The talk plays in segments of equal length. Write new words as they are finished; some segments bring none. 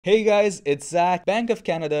Hey guys, it's Zach. Bank of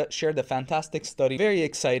Canada shared a fantastic study, very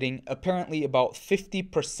exciting. Apparently about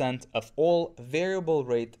 50% of all variable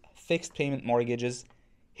rate fixed payment mortgages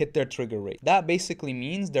hit their trigger rate. That basically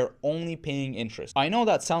means they're only paying interest. I know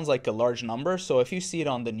that sounds like a large number, so if you see it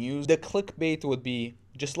on the news, the clickbait would be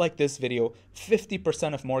just like this video,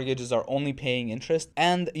 50% of mortgages are only paying interest.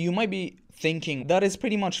 And you might be thinking that is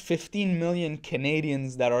pretty much 15 million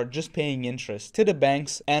Canadians that are just paying interest to the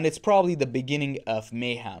banks, and it's probably the beginning of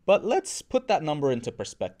mayhem. But let's put that number into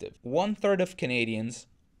perspective. 1/3 of Canadians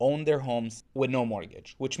own their homes with no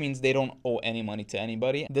mortgage, which means they don't owe any money to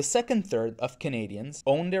anybody. The second third of Canadians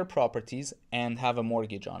own their properties and have a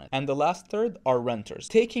mortgage on it. And the last third are renters.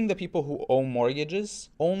 Taking the people who own mortgages,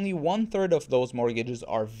 only 1/3 of those mortgages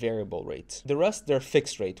are variable rates. The rest, they're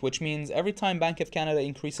fixed rate, which means every time Bank of Canada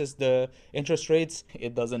increases the interest rates,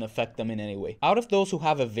 it doesn't affect them in any way. Out of those who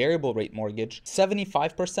have a variable rate mortgage,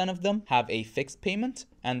 75% of them have a fixed payment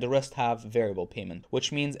and the rest have variable payment,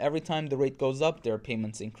 which means every time the rate goes up, their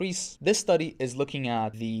payments increase. This study is looking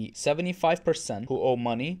at the 75% who owe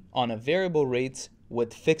money on a variable rate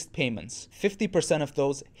with fixed payments. 50% of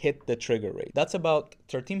those hit the trigger rate. That's about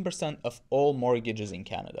 13% of all mortgages in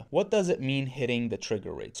Canada. What does it mean hitting the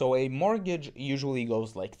trigger rate? So a mortgage usually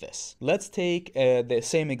goes like this. Let's take the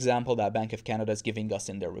same example that Bank of Canada is giving us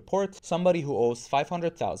in their report. Somebody who owes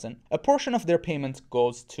 $500,000, a portion of their payment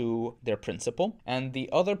goes to their principal and the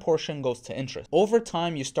other portion goes to interest. Over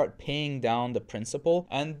time, you start paying down the principal,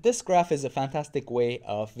 and this graph is a fantastic way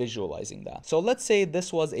of visualizing that. So let's say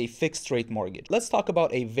this was a fixed rate mortgage. Let's talk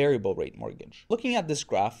about a variable rate mortgage. Looking at this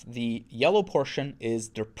graph, the yellow portion is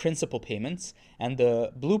their principal payments and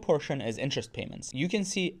the blue portion is interest payments. You can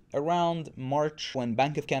see around March, when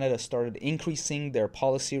Bank of Canada started increasing their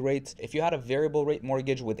policy rates, if you had a variable rate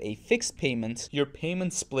mortgage with a fixed payment, your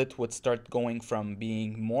payment split would start going from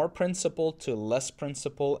being more principal to less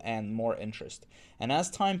principal and more interest. And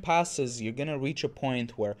as time passes, you're gonna reach a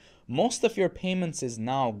point where most of your payments is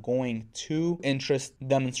now going to interest,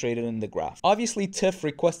 demonstrated in the graph. Obviously, Tiff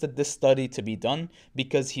requested this study to be done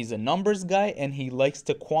because he's a numbers guy and he likes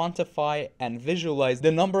to quantify and visualize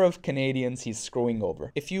the number of Canadians he's screwing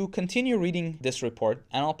over. If you continue reading this report,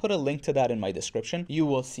 and I'll put a link to that in my description, you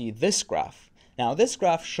will see this graph. Now, this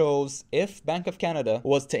graph shows if Bank of Canada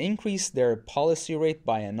was to increase their policy rate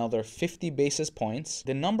by another 50 basis points,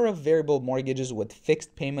 the number of variable mortgages with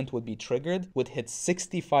fixed payment would be triggered, would hit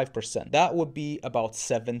 65%. That would be about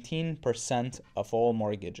 17% of all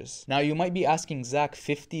mortgages. Now, you might be asking, Zach,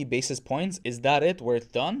 50 basis points, is that it? We're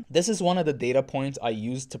done? This is one of the data points I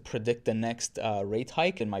used to predict the next rate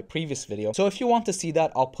hike in my previous video. So if you want to see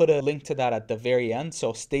that, I'll put a link to that at the very end,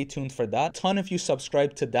 so stay tuned for that. A ton of you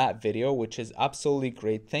subscribed to that video, which is absolutely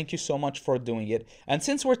great. Thank you so much for doing it. And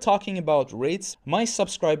since we're talking about rates, my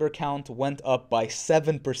subscriber count went up by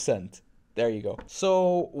 7%. There you go.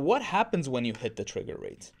 So what happens when you hit the trigger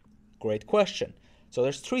rate? Great question. So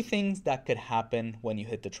there's three things that could happen when you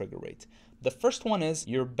hit the trigger rate. The first one is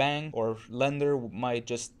your bank or lender might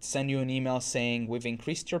just send you an email saying, we've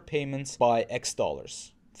increased your payments by X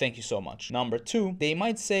dollars. Thank you so much. Number two, they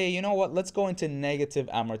might say, you know what, let's go into negative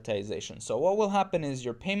amortization. So what will happen is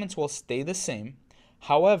your payments will stay the same.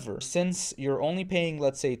 However, since you're only paying,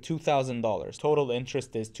 let's say, $2,000, total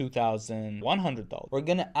interest is $2,100. We're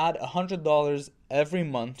going to add $100 every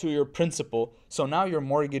month to your principal. So now your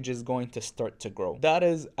mortgage is going to start to grow. That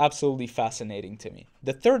is absolutely fascinating to me.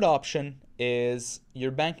 The third option is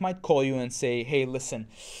your bank might call you and say, hey, listen,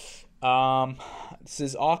 this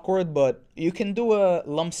is awkward, but you can do a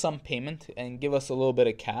lump sum payment and give us a little bit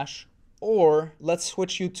of cash, or let's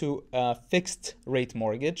switch you to a fixed rate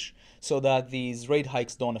mortgage so that these rate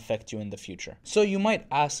hikes don't affect you in the future. So you might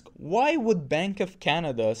ask, why would Bank of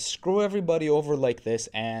Canada screw everybody over like this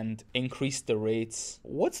and increase the rates?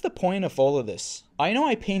 What's the point of all of this? I know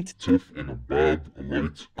I paint Tiff in a bad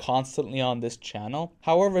light constantly on this channel.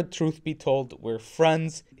 However, truth be told, we're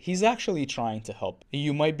friends. He's actually trying to help.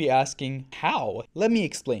 You might be asking, how? Let me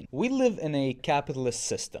explain. We live in a capitalist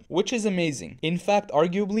system, which is amazing. In fact,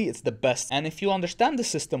 arguably, it's the best. And if you understand the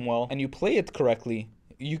system well and you play it correctly,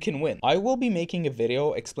 you can win. I will be making a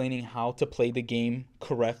video explaining how to play the game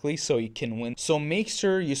correctly so you can win. So make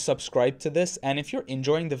sure you subscribe to this, and if you're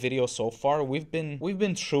enjoying the video so far, we've been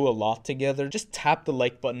through a lot together. Just tap the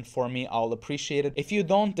like button for me. I'll appreciate it. If you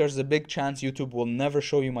don't, there's a big chance YouTube will never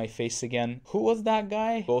show you my face again. Who was that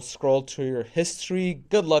guy? Go scroll through your history.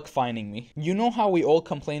 Good luck finding me. You know how we all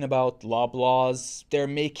complain about Loblaws? They're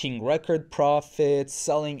making record profits,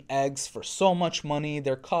 selling eggs for so much money.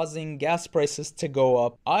 They're causing gas prices to go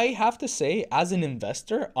up. I have to say, as an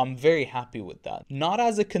investor, I'm very happy with that. Not Not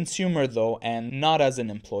as a consumer though, and not as an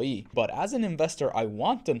employee, but as an investor, I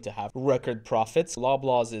want them to have record profits.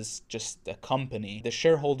 Loblaws is just a company. The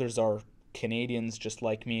shareholders are Canadians just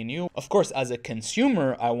like me and you. Of course, as a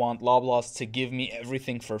consumer, I want Loblaws to give me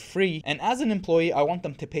everything for free. And as an employee, I want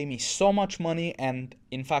them to pay me so much money, and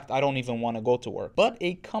in fact, I don't even want to go to work. But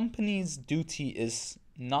a company's duty is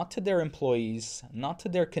not to their employees, not to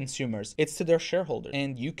their consumers, it's to their shareholders.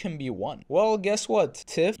 And you can be one. Well, guess what?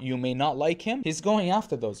 Tiff, you may not like him. He's going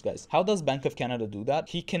after those guys. How does Bank of Canada do that?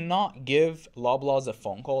 He cannot give Loblaws a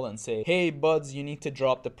phone call and say, hey, buds, you need to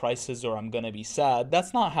drop the prices or I'm gonna be sad.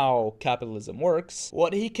 That's not how capitalism works.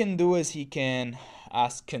 What he can do is he can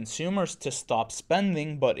ask consumers to stop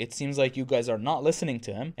spending, but it seems like you guys are not listening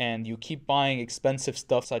to him and you keep buying expensive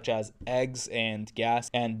stuff such as eggs and gas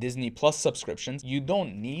and Disney Plus subscriptions. You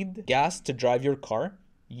don't need gas to drive your car.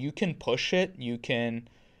 You can push it, you can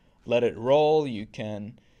let it roll, you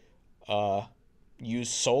can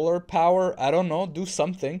use solar power, I don't know, do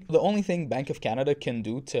something. The only thing Bank of Canada can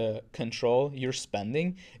do to control your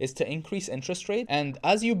spending is to increase interest rate. And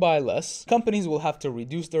as you buy less, companies will have to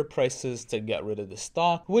reduce their prices to get rid of the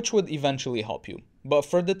stock, which would eventually help you. But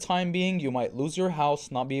for the time being, you might lose your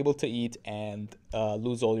house, not be able to eat, and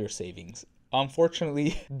lose all your savings.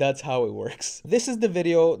 Unfortunately, that's how it works. This is the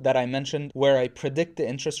video that I mentioned where I predict the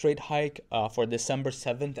interest rate hike for December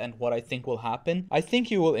 7th and what I think will happen. I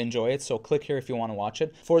think you will enjoy it, so click here if you want to watch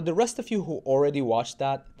it. For the rest of you who already watched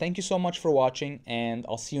that, thank you so much for watching, and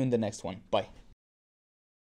I'll see you in the next one. Bye.